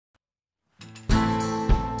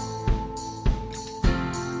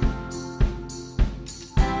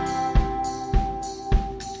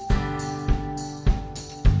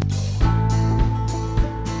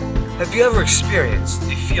Have you ever experienced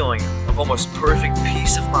a feeling of almost perfect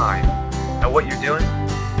peace of mind at what you're doing?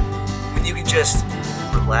 When you can just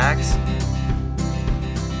relax?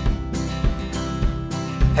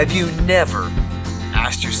 Have you never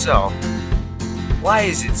asked yourself, why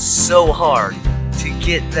is it so hard to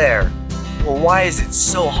get there? Or why is it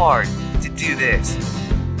so hard to do this?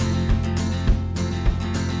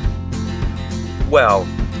 Well,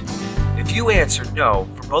 if you answer no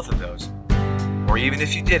for both of those, or even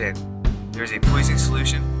if you didn't, there's a pleasing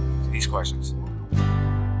solution to these questions.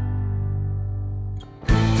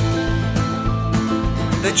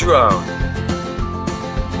 The drone.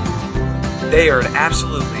 They are an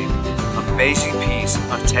absolutely amazing piece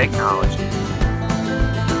of technology.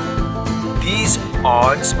 These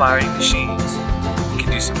awe-inspiring machines can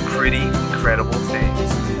do some pretty incredible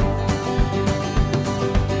things.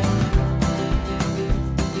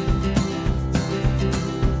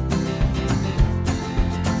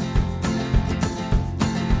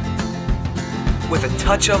 With a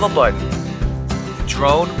touch of a button, the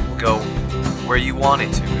drone will go where you want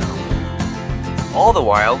it to go, all the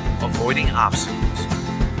while avoiding obstacles.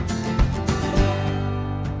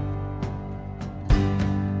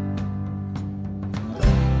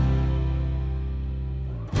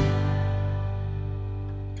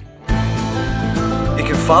 It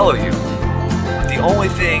can follow you, with the only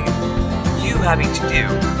thing you having to do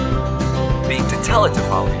being to tell it to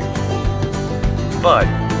follow you. But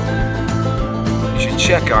you should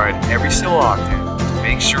check on it every so often to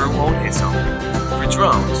make sure it won't hit something, for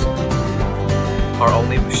drones are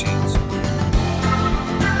only machines.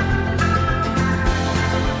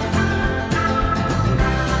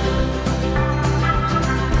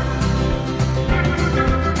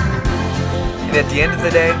 And at the end of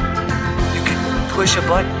the day, you can push a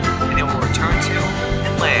button and it will return to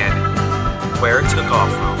and land where it took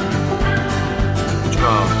off from.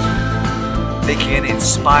 Drones. They can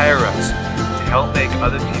inspire us to help make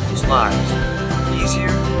other people's lives easier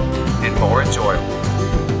and more enjoyable.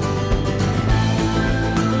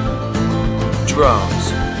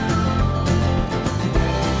 Drones.